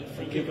 and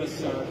forgive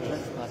us our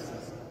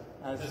trespasses,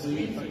 as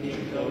we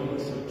forgive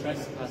those who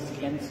trespass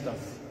against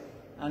us.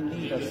 And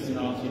lead us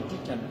not into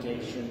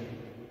temptation,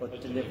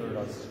 but deliver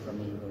us from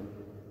evil.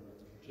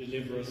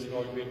 Deliver us,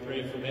 Lord, we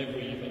pray, from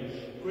every evil.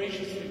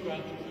 Graciously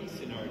grant peace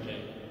in our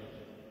day.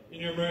 In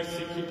your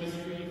mercy, keep us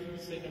free from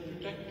sin and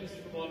protect us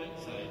from all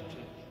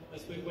anxiety,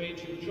 as we wait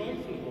in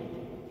joyful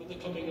hope for the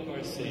coming of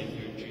our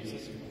Saviour,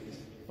 Jesus Christ.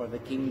 For the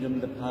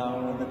kingdom, the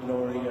power, and the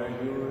glory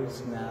are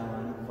yours now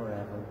and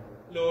forever.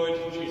 Lord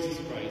Jesus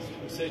Christ,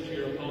 who said to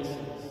your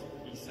apostles,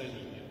 Peace I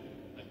leave you,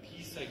 and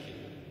peace I give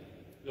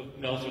you, look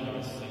not on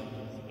our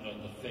sins, but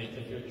on the faith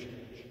of your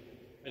church,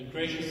 and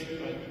graciously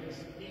grant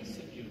us peace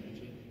and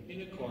unity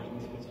in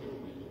accordance with your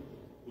will,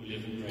 who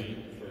live and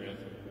reign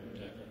forever and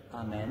ever.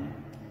 Amen.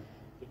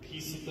 The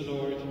peace of the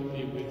Lord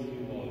be with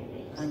you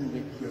always. And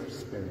with your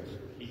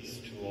spirit. Peace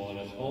to all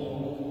at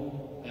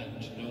home,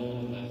 and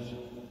know that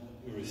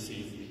you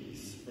receive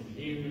peace from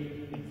here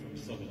and from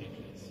so many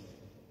places.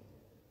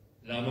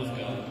 Lamb of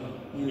God,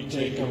 you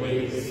take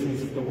away the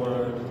sins of the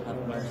world,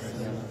 have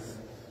mercy on us.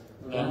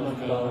 Lamb of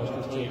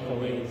God, you take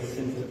away the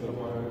sins of the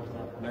world,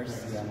 have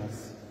mercy on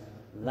us.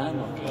 Lamb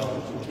of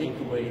God, you take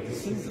away the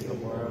sins of the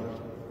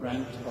world,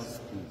 grant us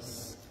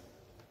peace.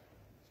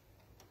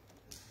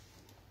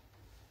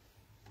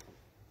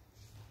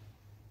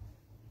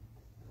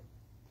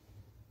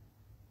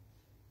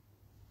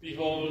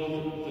 Behold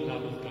the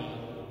Lamb of God.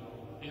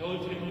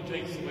 Behold him who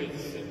takes away the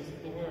sins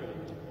of the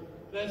world.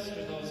 Blessed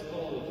are those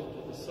called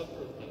to the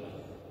supper of the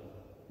Lamb.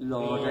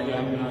 Lord, I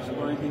am not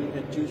worthy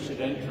that you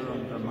should enter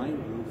under my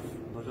roof,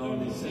 but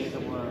only say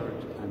the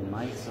word, and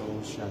my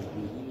soul shall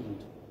be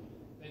healed.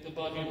 May the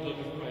body and blood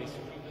of Christ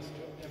bring us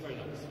to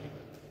everlasting.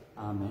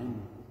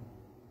 Amen.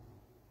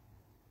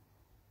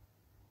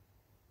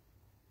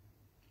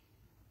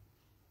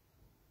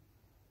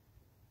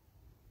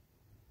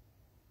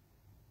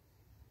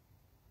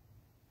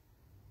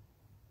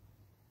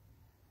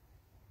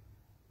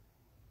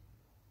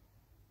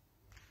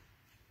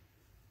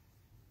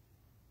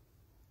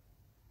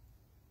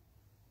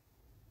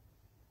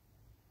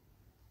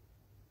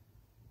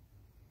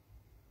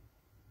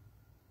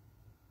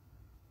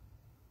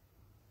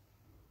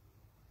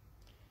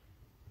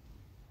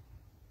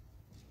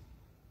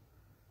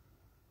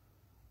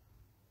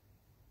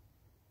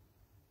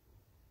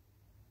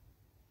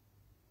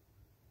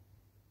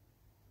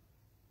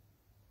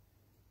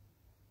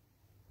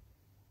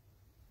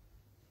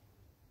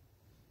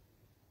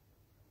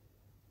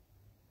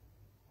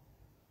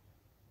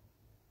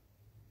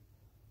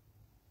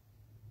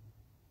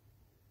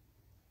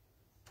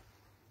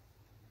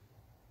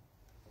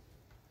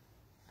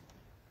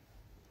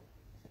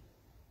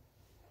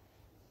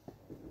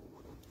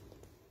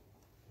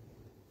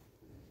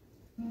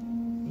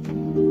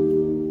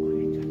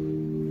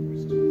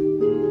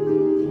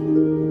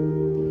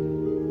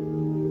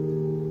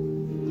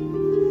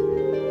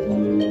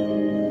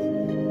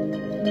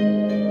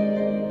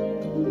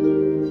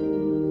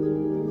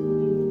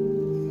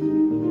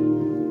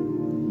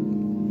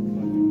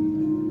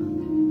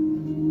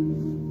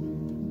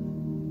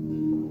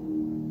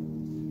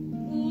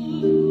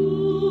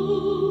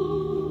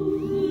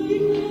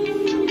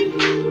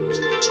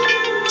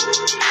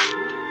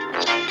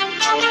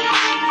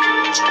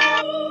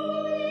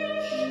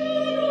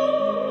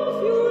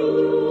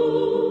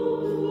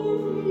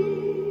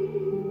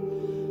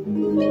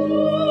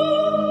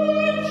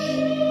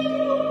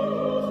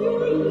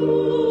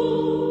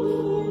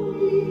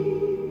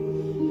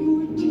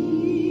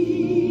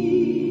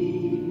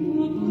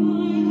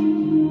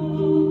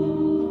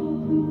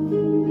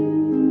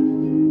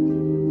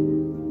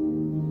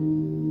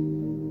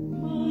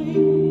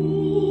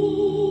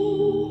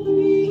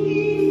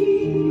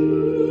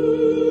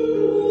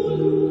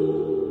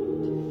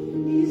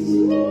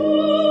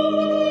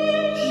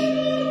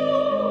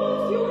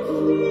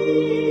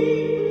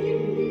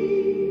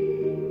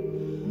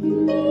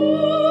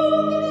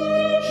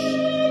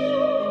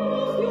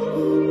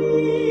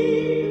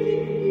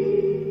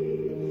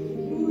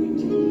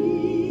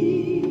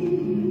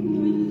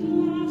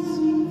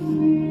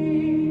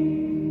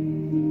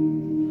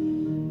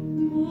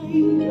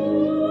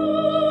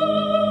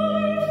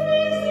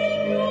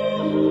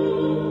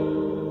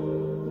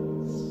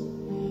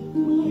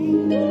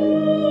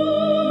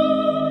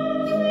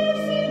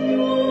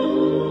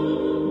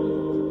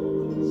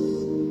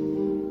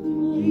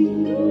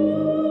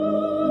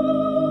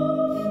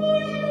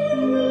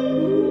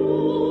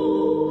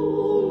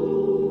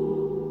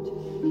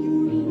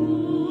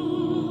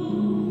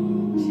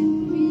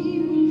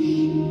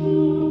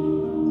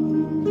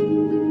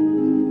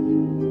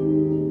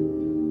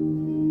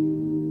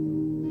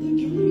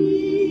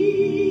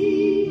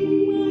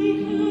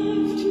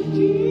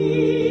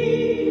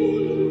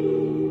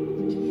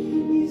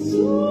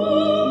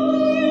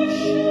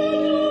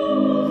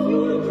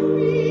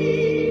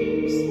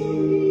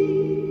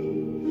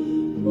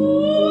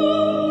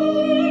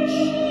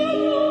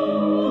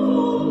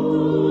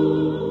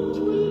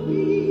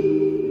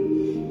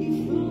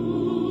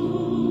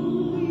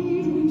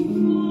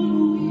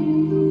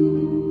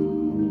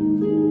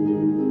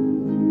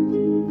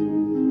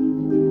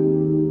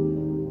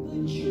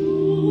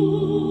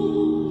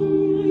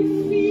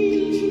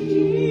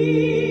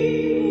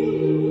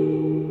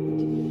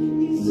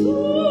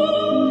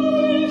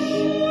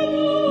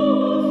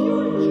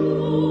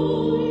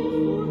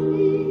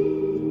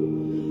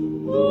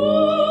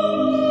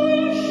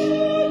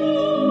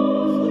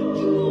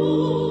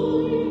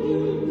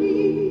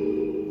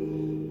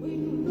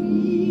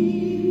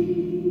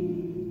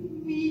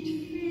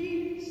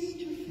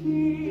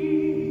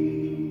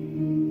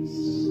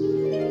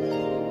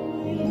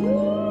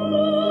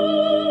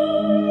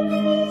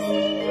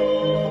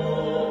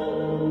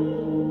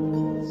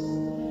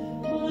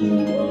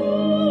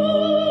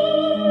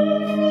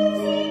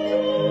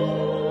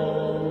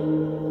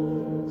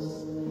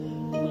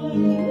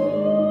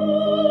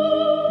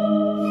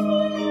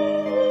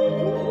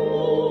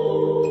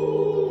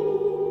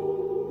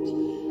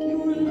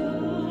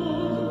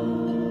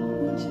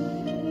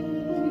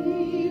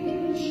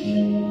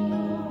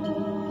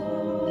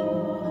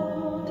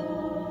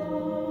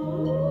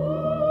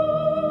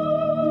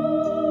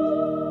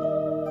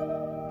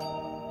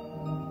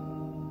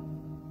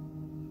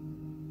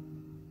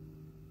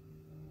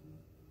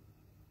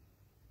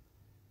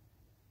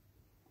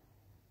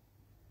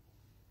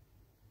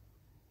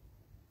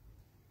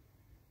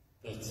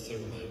 That's the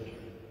reminder.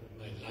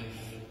 My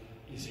life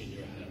is in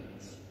your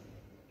hands.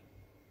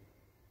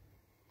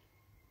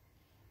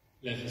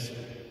 Let us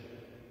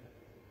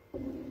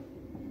pray.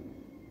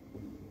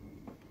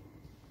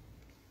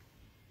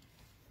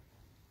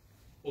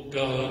 O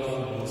God,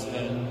 from whose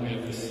hand we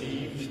have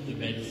received the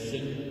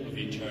medicine of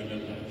eternal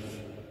life,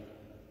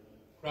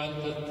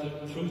 grant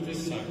that through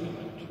this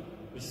sacrament,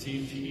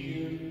 received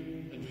here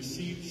and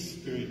received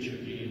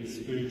spiritually in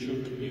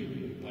spiritual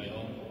communion by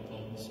all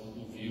those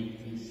who view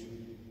this,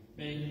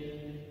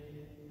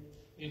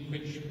 in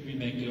which we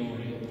may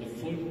glory in the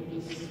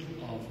fullness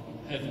of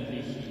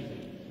heavenly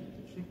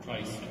healing through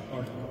Christ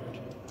our Lord.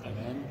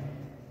 Amen.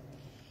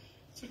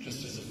 So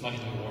just as a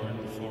final word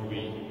before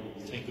we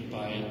say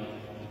goodbye and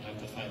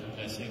have the final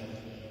blessing,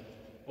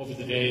 over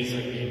the days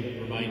I've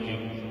been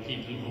reminding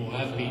people who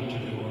have been to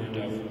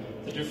Lourdes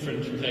of the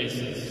different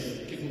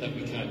places, given that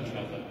we can't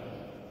travel,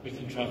 we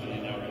can travel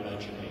in our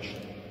imagination.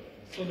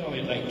 So now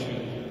I'd like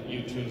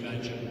you to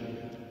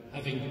imagine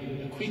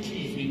having a quick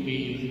evening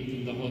meal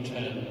in the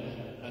hotel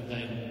and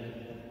then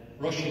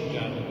rushing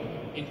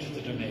down into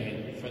the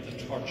domain for the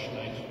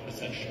torchlight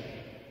procession.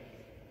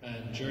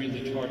 And during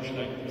the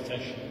torchlight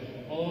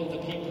procession, all the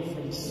people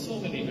from so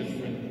many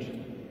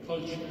different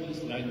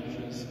cultures,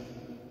 languages,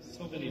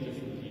 so many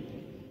different people,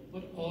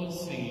 but all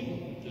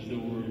singing the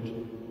Lord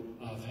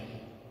Ave.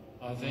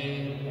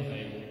 Ave,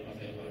 Ave,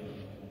 Ave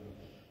Maria.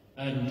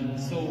 And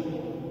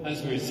so,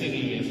 as we're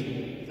singing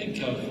it,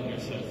 think of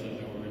yourself in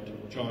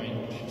Lourdes,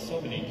 joined with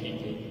so many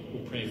people who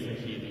pray for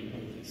healing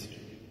on this day.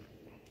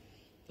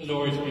 The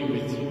Lord be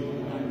with you.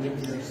 And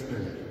with your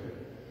spirit.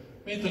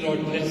 May the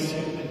Lord bless you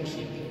and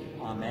keep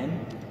you.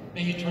 Amen.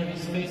 May he turn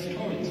his face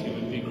towards you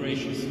and be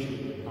gracious to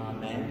you.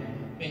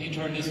 Amen. May he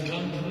turn his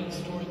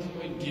countenance towards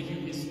you and give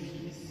you his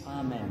peace.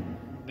 Amen.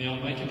 May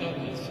Almighty God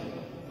bless you,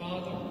 the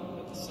Father,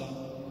 and the Son,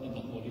 and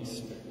the Holy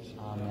Spirit.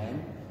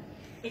 Amen.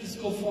 Let us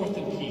go forth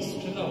in peace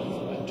to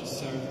love and to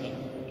serve the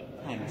Lord.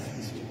 Thanks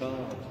be to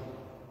God.